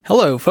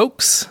Hello,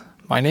 folks.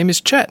 My name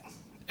is Chet,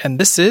 and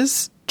this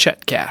is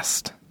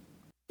Chetcast.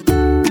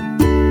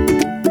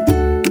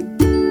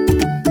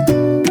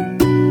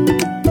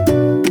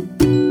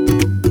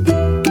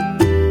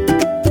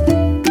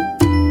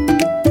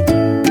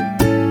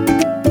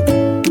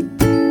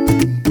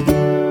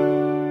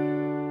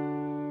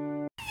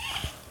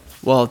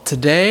 Well,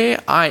 today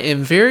I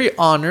am very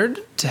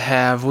honored to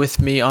have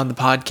with me on the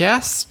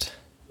podcast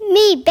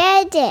me,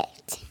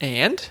 Benedict.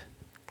 And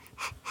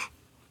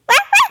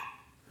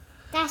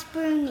That's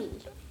Bruni.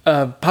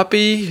 a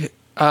puppy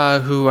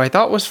who I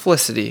thought was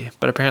Felicity,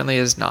 but apparently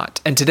is not.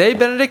 And today,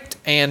 Benedict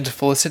and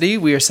Felicity,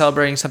 we are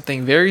celebrating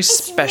something very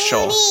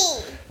special.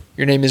 Rooney.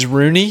 Your name is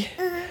Rooney?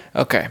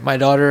 Okay, my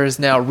daughter is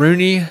now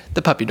Rooney,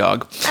 the puppy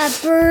dog.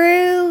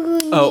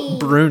 Bruni. Oh,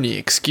 Bruni,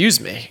 excuse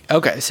me.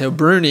 Okay, so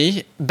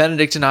Bruni,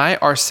 Benedict, and I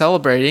are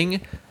celebrating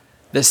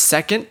the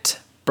second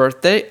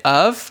birthday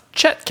of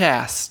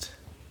Chetcast.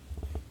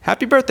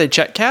 Happy birthday,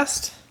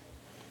 Chetcast.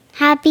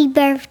 Happy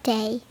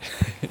birthday.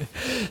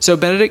 So,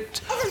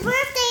 Benedict... It's a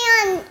birthday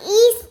on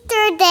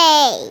Easter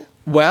Day.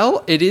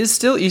 Well, it is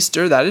still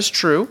Easter, that is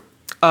true.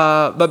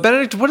 But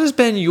Benedict, what has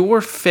been your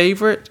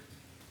favorite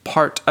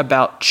part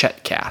about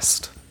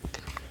Chetcast?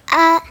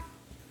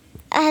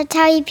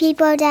 Tell you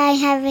people that I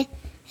have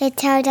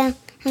tell them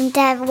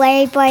that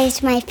Larry Boy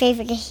is my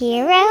favorite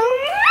hero.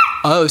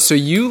 Oh, so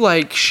you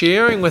like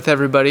sharing with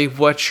everybody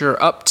what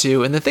you're up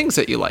to and the things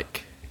that you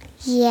like.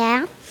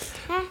 Yeah.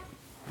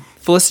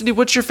 Felicity,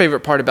 what's your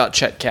favorite part about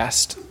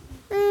Chetcast?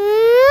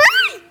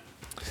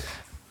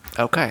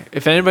 Okay,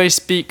 if anybody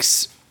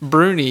speaks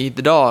Bruni,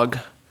 the dog,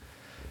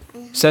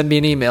 send me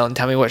an email and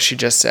tell me what she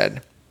just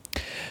said.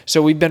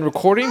 So we've been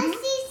recording... She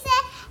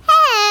said,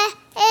 hey,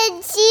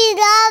 and she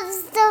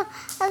loves the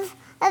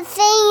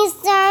things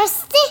that are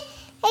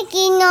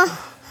sticking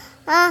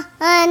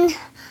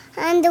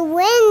on the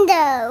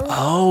window.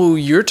 Oh,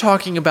 you're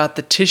talking about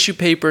the tissue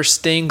paper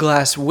stained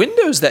glass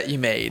windows that you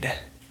made.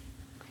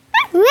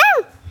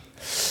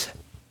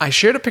 I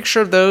shared a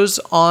picture of those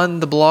on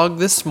the blog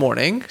this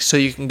morning, so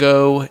you can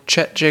go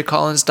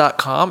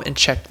chetjcollins.com and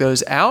check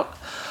those out.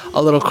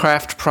 A little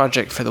craft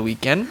project for the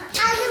weekend.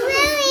 I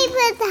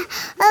really put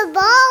a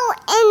ball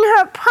in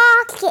her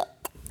pocket.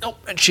 Oh,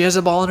 and she has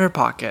a ball in her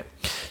pocket.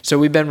 So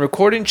we've been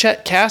recording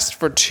Chetcast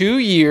for 2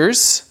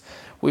 years.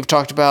 We've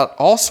talked about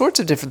all sorts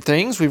of different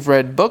things. We've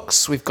read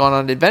books. We've gone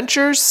on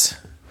adventures.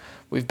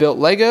 We've built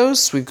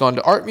Legos. We've gone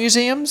to art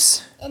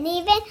museums. And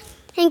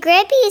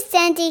Grampy is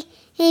sending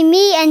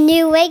me a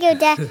new Lego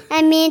that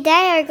me and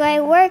Dad are going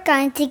to work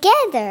on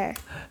together.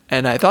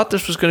 And I thought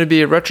this was going to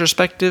be a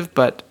retrospective,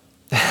 but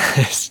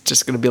it's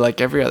just going to be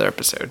like every other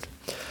episode.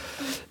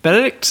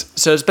 Benedict,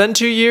 so it's been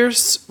 2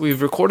 years.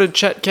 We've recorded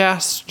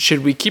Chetcast.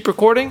 Should we keep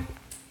recording?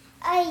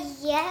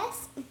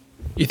 Yes.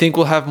 You think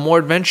we'll have more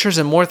adventures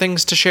and more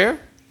things to share?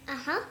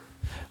 Uh-huh.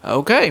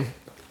 Okay.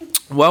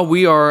 Well,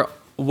 we are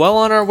well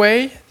on our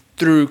way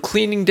through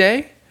cleaning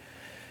day.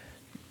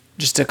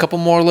 Just a couple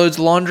more loads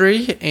of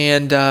laundry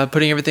and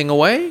putting everything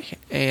away.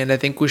 And I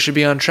think we should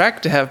be on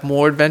track to have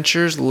more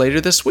adventures later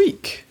this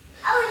week.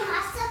 Oh, and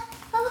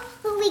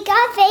also, we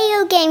got a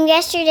video game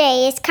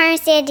yesterday. It's Carmen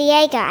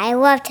Sandiego. I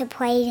love to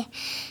play.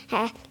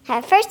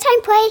 First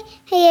time played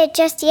it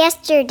just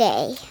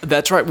yesterday.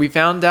 That's right. We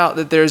found out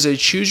that there's a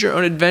Choose Your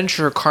Own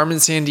Adventure Carmen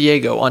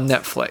Sandiego on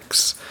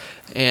Netflix.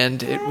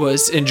 And it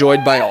was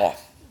enjoyed by all.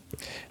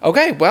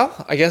 Okay,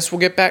 well, I guess we'll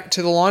get back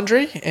to the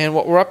laundry and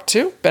what we're up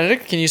to.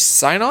 Benedict, can you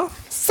sign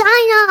off? Sign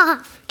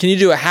off. Can you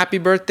do a happy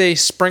birthday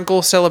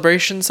sprinkle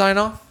celebration sign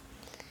off?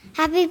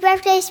 Happy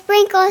birthday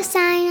sprinkle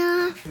sign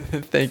off.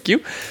 Thank you.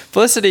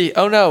 Felicity,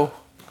 oh no,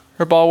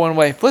 her ball went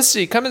away.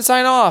 Felicity, come and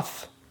sign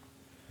off.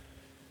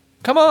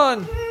 Come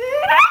on.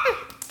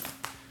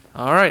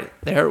 All right,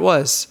 there it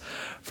was.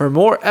 For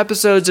more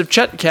episodes of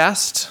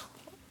Chetcast,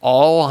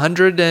 all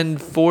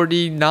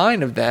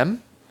 149 of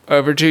them,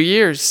 over 2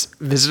 years,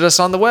 visit us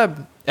on the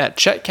web at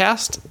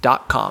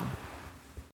chetcast.com.